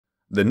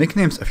The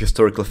nicknames of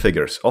historical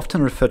figures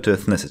often refer to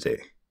ethnicity.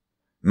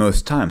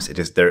 Most times it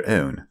is their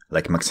own,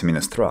 like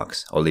Maximinus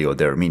Thrax or Leo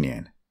the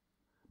Armenian.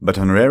 But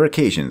on rare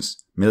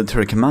occasions,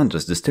 military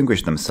commanders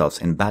distinguished themselves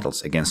in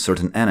battles against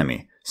certain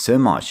enemy so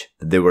much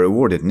that they were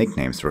awarded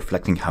nicknames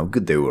reflecting how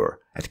good they were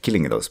at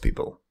killing those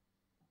people.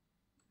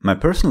 My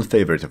personal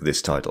favorite of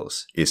these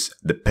titles is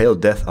The Pale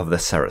Death of the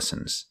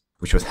Saracens,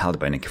 which was held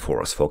by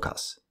Nicephorus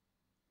Phocas.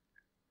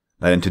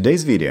 But in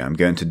today's video I'm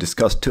going to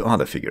discuss two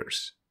other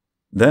figures.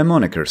 Their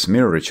monikers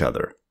mirror each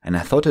other, and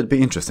I thought it'd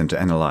be interesting to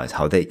analyze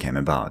how they came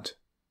about.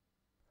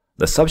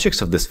 The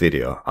subjects of this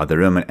video are the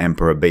Roman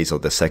Emperor Basil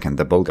II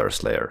the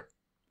Bulgar-Slayer,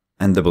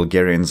 and the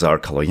Bulgarian Tsar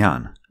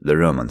Kaloyan The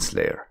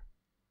Roman-Slayer.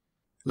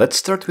 Let's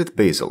start with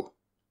Basil.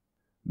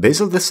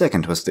 Basil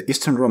II was the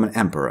Eastern Roman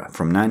Emperor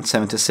from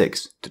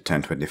 976 to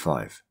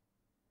 1025.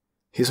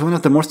 He is one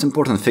of the most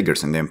important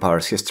figures in the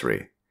empire's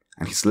history,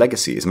 and his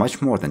legacy is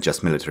much more than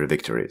just military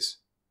victories.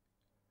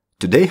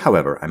 Today,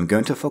 however, I'm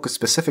going to focus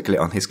specifically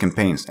on his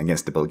campaigns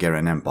against the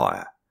Bulgarian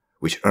Empire,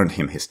 which earned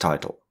him his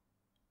title.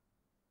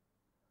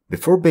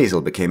 Before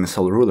Basil became the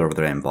sole ruler of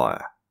their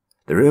empire,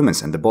 the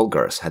Romans and the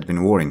Bulgars had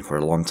been warring for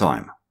a long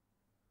time.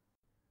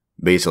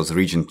 Basil's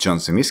regent Joan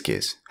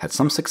had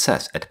some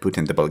success at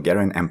putting the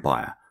Bulgarian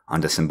Empire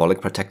under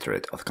symbolic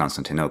protectorate of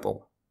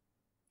Constantinople.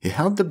 He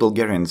held the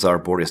Bulgarian Tsar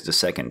Boris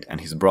II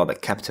and his brother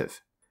captive,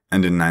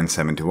 and in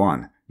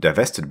 971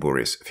 divested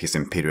Boris of his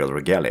imperial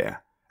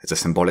regalia as a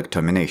symbolic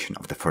termination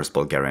of the First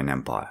Bulgarian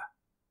Empire.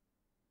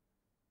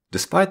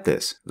 Despite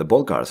this, the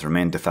Bulgars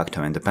remained de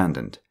facto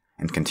independent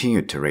and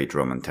continued to raid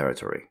Roman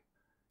territory.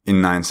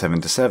 In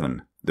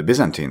 977, the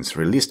Byzantines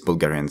released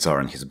Bulgarian Tsar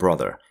and his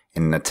brother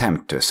in an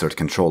attempt to assert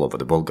control over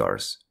the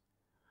Bulgars.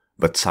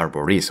 But Tsar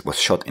Boris was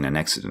shot in an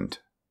accident.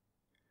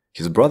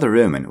 His brother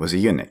Roman was a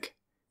eunuch,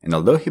 and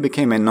although he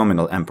became a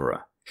nominal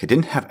emperor, he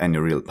didn't have any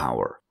real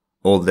power.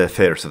 All the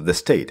affairs of the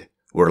state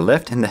were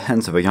left in the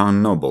hands of a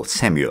young noble,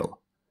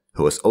 Samuel,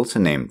 who was also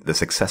named the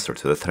successor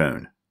to the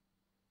throne.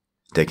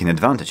 Taking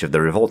advantage of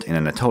the revolt in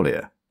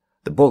Anatolia,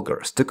 the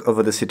Bulgars took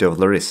over the city of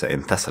Larissa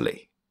in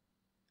Thessaly.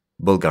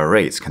 Bulgar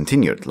raids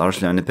continued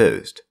largely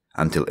unopposed,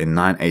 until in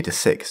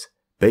 986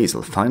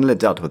 Basil finally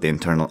dealt with the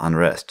internal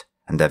unrest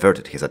and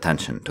diverted his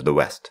attention to the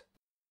west.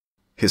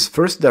 His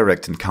first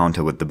direct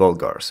encounter with the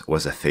Bulgars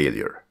was a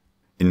failure.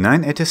 In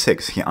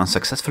 986 he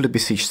unsuccessfully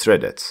besieged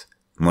Sredets,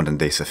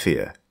 modern-day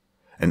Sofia,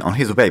 and on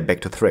his way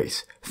back to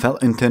Thrace fell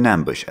into an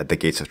ambush at the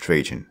gates of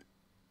Trajan.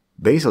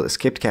 Basil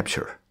escaped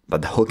capture,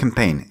 but the whole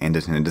campaign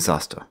ended in a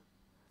disaster.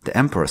 The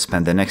emperor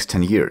spent the next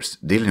 10 years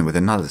dealing with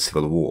another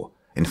civil war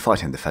and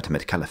fighting the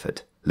Fatimid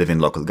Caliphate, leaving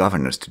local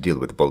governors to deal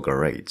with Bulgar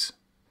raids.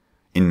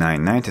 In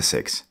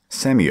 996,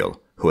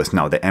 Samuel, who was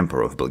now the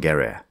emperor of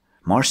Bulgaria,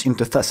 marched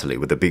into Thessaly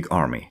with a big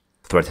army,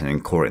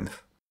 threatening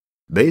Corinth.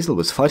 Basil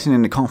was fighting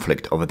in a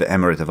conflict over the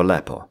emirate of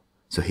Aleppo,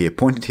 so he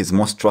appointed his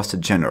most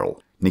trusted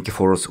general,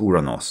 Nicephorus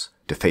Ouranos,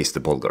 to face the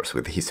Bulgars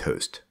with his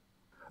host.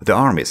 The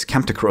armies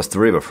camped across the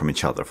river from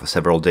each other for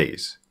several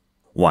days.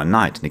 One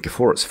night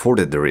Nicephorus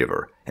forded the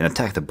river and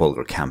attacked the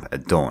Bulgar camp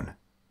at dawn.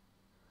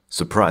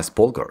 Surprised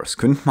Bulgars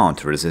couldn't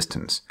mount a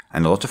resistance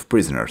and a lot of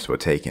prisoners were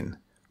taken,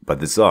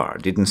 but the Tsar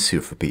didn't sue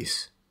for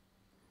peace.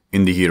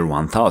 In the year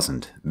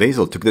 1000,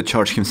 Basil took the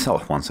charge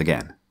himself once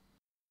again.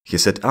 He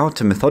set out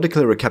to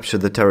methodically recapture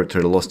the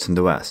territory lost in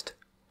the west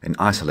and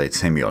isolate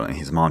Samuel in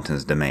his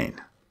mountainous domain.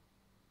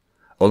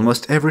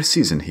 Almost every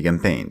season he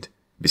campaigned,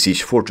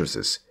 besieged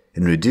fortresses,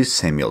 and reduced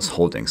Samuel's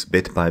holdings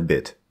bit by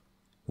bit.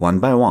 One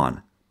by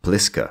one,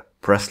 Pliska,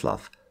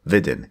 Preslav,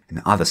 Vidin,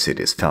 and other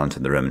cities fell into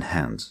the Roman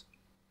hands.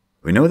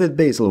 We know that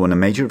Basil won a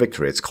major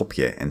victory at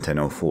Skopje in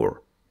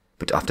 1004,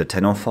 but after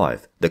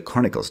 1005 the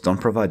chronicles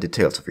don't provide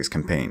details of his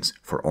campaigns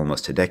for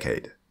almost a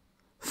decade.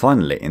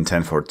 Finally, in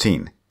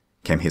 1014,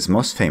 came his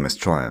most famous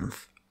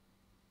triumph.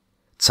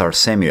 Tsar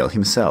Samuel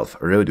himself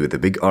rode with a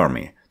big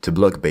army to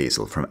block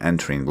Basil from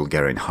entering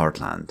Bulgarian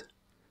heartland.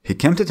 He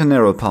camped at a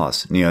narrow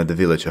pass near the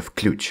village of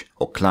Kluch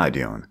or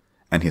Kleidion,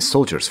 and his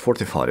soldiers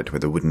fortified it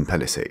with a wooden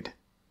palisade.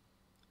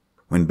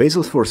 When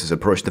Basil's forces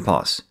approached the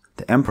pass,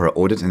 the emperor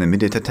ordered an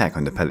immediate attack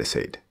on the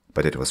palisade,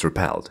 but it was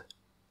repelled.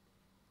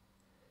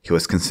 He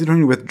was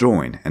considering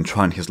withdrawing and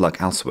trying his luck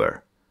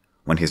elsewhere,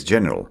 when his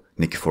general,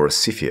 Nicephorus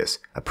Cepheus,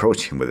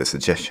 approached him with a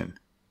suggestion.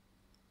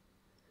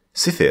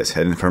 Cepheus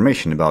had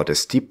information about a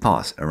steep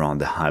pass around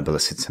the high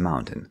Belossitsa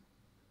mountain.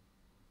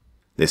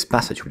 This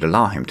passage would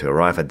allow him to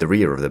arrive at the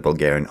rear of the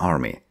Bulgarian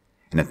army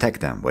and attack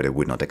them where they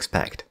would not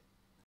expect.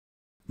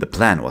 The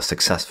plan was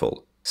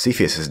successful.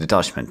 Cepheus's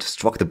detachment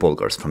struck the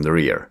Bulgars from the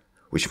rear,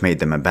 which made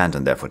them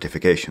abandon their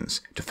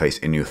fortifications to face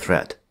a new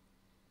threat.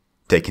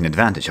 Taking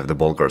advantage of the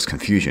Bulgars'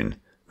 confusion,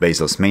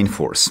 Basil's main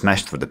force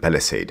smashed through the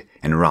palisade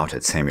and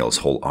routed Samuel's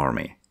whole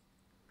army.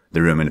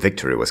 The Roman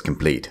victory was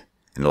complete,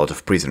 and a lot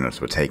of prisoners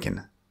were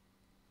taken.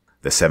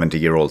 The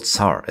 70-year-old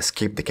Tsar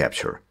escaped the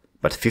capture,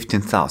 but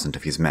 15,000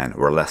 of his men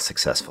were less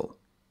successful.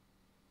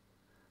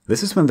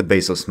 This is when the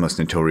Basil's most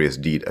notorious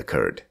deed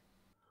occurred.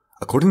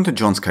 According to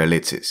John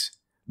Skylitzis,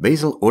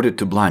 Basil ordered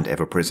to blind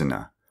every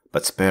prisoner,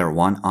 but spare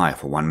one eye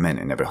for one man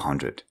in every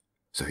 100,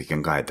 so he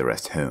can guide the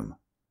rest home.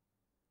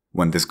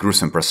 When this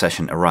gruesome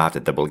procession arrived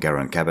at the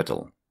Bulgarian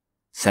capital,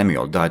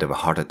 Samuel died of a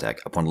heart attack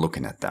upon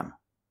looking at them.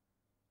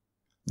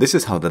 This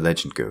is how the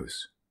legend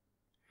goes.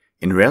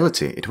 In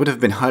reality, it would have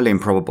been highly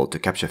improbable to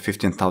capture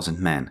 15,000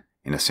 men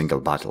in a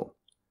single battle,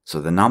 so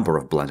the number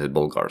of blinded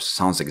Bulgars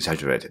sounds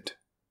exaggerated.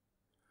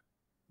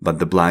 But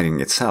the blinding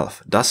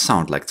itself does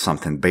sound like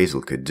something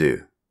Basil could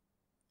do.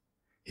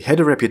 He had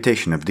a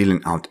reputation of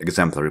dealing out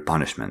exemplary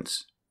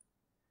punishments.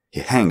 He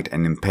hanged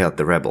and impaled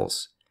the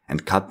rebels,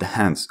 and cut the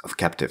hands of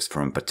captives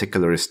from a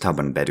particularly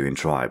stubborn Bedouin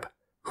tribe,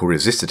 who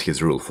resisted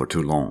his rule for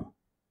too long.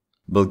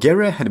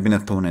 Bulgaria had been a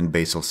thorn in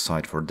Basil's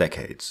side for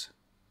decades.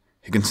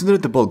 He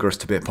considered the Bulgars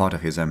to be a part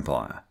of his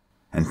empire,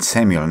 and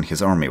Samuel and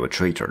his army were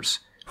traitors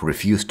who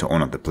refused to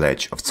honor the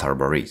pledge of Tsar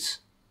Boris.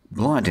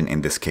 Blinding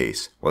in this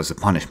case was a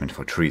punishment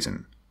for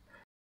treason.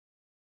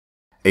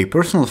 A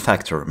personal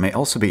factor may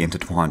also be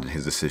intertwined in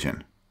his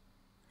decision.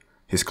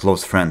 His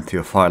close friend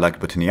Theophylake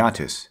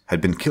Botaniatis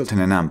had been killed in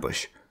an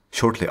ambush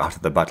shortly after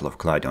the Battle of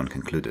Kaloyan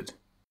concluded.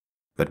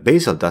 But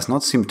Basil does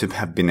not seem to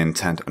have been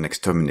intent on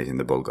exterminating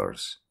the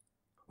Bulgars.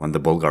 When the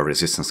Bulgar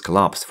resistance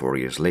collapsed 4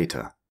 years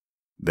later,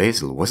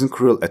 Basil wasn't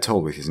cruel at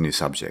all with his new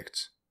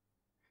subjects.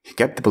 He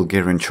kept the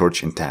Bulgarian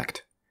church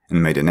intact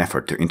and made an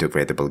effort to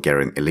integrate the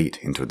Bulgarian elite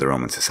into the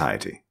Roman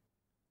society.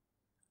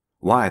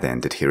 Why then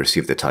did he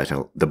receive the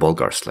title the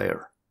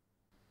Bulgar-Slayer?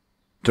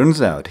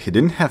 Turns out he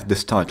didn't have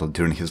this title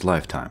during his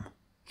lifetime.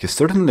 He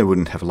certainly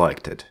wouldn't have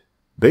liked it.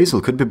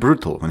 Basil could be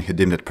brutal when he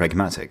deemed it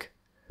pragmatic,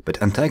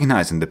 but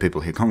antagonizing the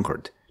people he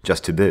conquered,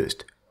 just to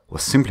boast,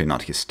 was simply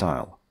not his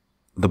style.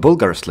 The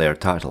Bulgar-Slayer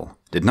title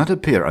did not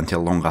appear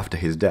until long after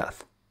his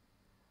death.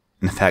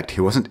 In fact,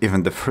 he wasn't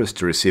even the first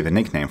to receive a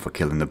nickname for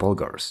killing the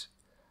Bulgars.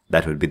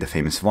 That would be the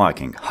famous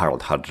Viking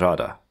Harald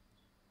Hardrada.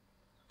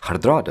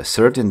 Hardrada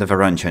served in the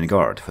Varangian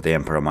Guard for the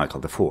Emperor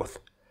Michael IV,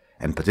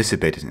 and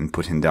participated in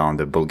putting down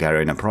the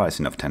Bulgarian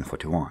uprising of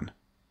 1041.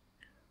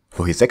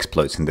 For his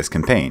exploits in this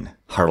campaign,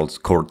 Harald's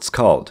court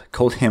skald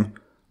called him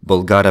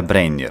Bulgara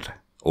Brainir,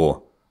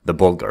 or the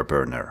Bulgar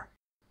Burner.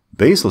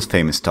 Basil's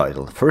famous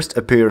title first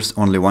appears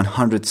only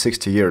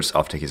 160 years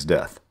after his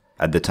death,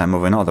 at the time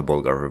of another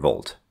Bulgar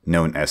revolt,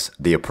 known as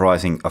the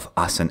Uprising of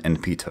Asen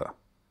and Peter.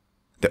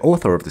 The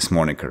author of this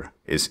moniker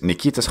is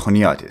Nikitas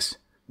Choniatis,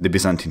 the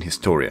Byzantine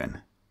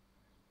historian.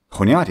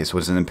 Choniatis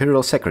was an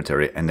imperial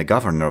secretary and the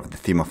governor of the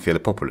theme of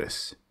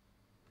Philippopolis.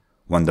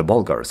 When the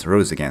Bulgars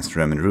rose against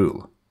Roman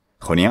rule,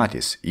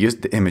 Choniatis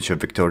used the image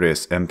of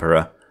victorious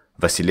Emperor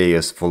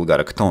Vasileius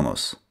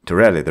Vulgaractonos to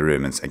rally the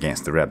Romans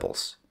against the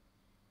rebels.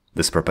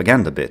 This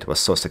propaganda bit was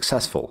so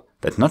successful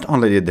that not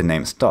only did the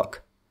name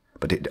stuck,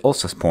 but it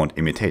also spawned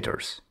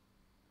imitators.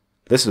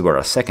 This is where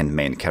a second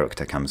main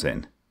character comes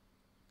in.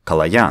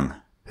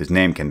 Kaloyan, whose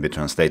name can be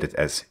translated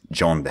as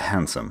Joan the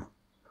Handsome,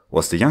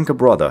 was the younger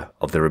brother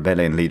of the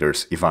rebellion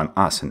leaders Ivan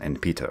Asen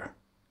and Peter.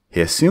 He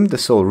assumed the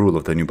sole rule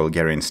of the new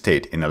Bulgarian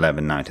state in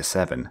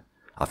 1197,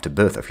 after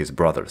both of his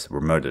brothers were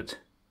murdered.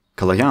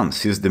 Kaloyan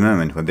seized the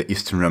moment when the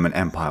Eastern Roman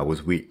Empire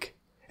was weak,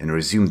 and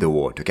resumed the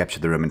war to capture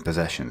the Roman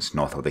possessions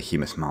north of the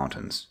Hemus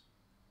Mountains.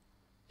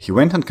 He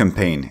went on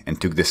campaign and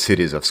took the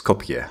cities of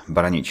Skopje,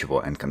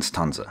 Baranichevo and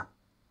Constanza.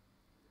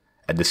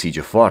 At the siege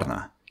of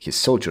Varna, his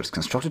soldiers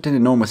constructed an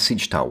enormous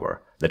siege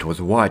tower that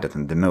was wider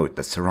than the moat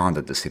that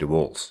surrounded the city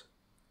walls.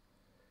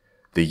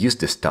 They used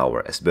this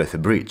tower as both a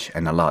bridge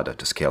and a ladder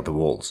to scale the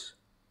walls.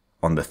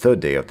 On the third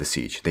day of the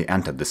siege, they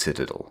entered the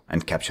citadel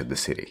and captured the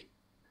city.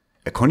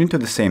 According to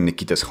the same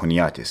Nikitas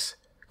Choniatis,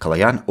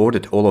 Kaloyan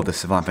ordered all of the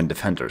surviving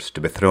defenders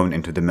to be thrown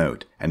into the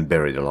moat and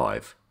buried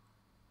alive.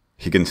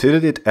 He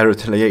considered it a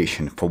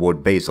retaliation for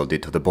what Basil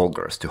did to the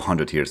Bulgars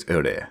 200 years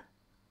earlier.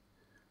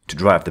 To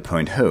drive the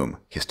point home,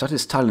 he started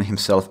styling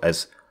himself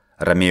as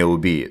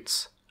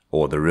Romeo-Ubiyets,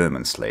 or the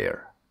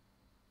Roman-Slayer.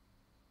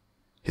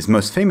 His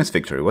most famous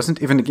victory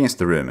wasn't even against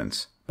the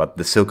Romans, but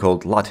the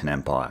so-called Latin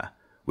Empire,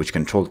 which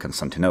controlled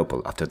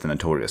Constantinople after the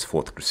notorious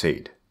Fourth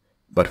Crusade.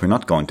 But we're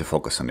not going to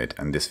focus on it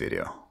in this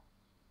video.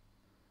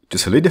 To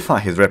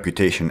solidify his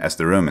reputation as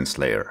the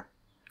Roman-Slayer,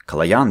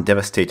 Kaloyan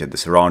devastated the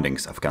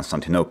surroundings of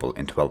Constantinople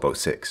in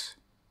 1206.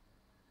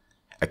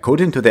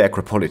 According to the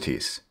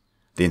Acropolites,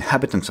 the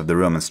inhabitants of the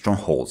Roman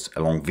strongholds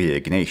along Via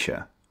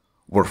Egnatia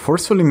were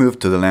forcefully moved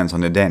to the lands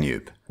on the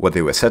Danube, where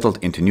they were settled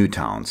into new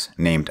towns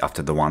named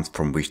after the ones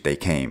from which they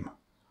came.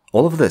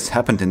 All of this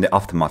happened in the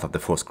aftermath of the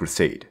Fourth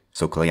Crusade,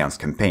 so Kaloyan's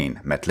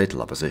campaign met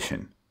little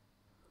opposition.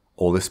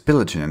 All this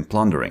pillaging and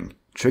plundering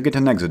triggered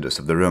an exodus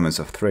of the Romans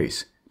of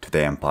Thrace to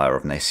the Empire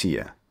of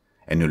Nicaea,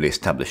 a newly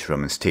established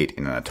Roman state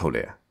in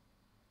Anatolia.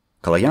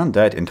 Kaloyan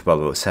died in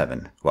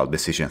 1207 while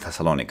besieging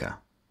Thessalonica.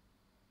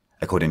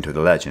 According to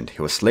the legend,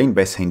 he was slain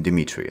by Saint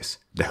Demetrius,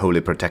 the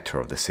holy protector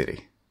of the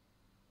city.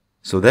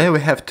 So there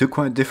we have two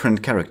quite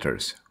different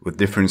characters, with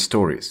different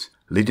stories,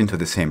 leading to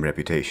the same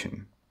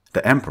reputation.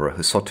 The emperor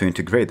who sought to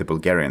integrate the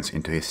Bulgarians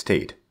into his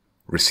state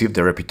received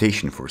a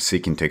reputation for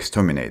seeking to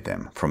exterminate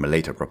them from a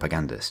later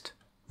propagandist.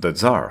 The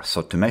Tsar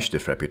sought to match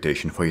this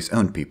reputation for his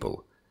own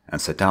people, and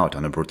set out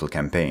on a brutal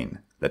campaign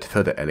that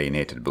further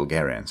alienated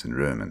Bulgarians and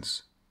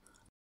Romans.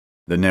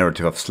 The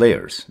narrative of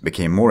slayers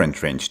became more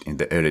entrenched in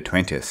the early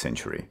 20th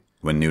century,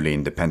 when newly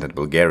independent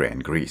Bulgaria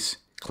and Greece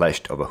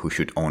clashed over who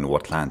should own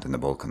what land in the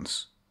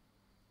Balkans.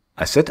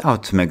 I set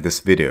out to make this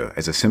video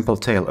as a simple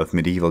tale of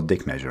medieval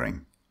dick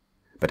measuring,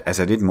 but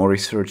as I did more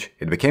research,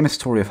 it became a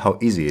story of how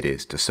easy it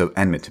is to sow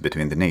enmity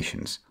between the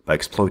nations by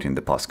exploiting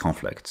the past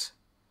conflicts.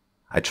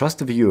 I trust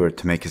the viewer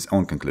to make his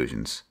own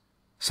conclusions,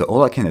 so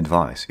all I can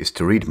advise is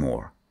to read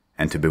more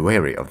and to be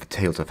wary of the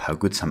tales of how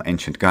good some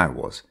ancient guy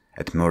was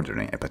at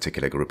murdering a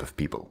particular group of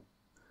people.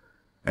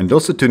 And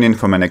also tune in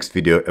for my next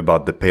video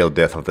about the pale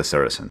death of the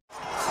Saracen.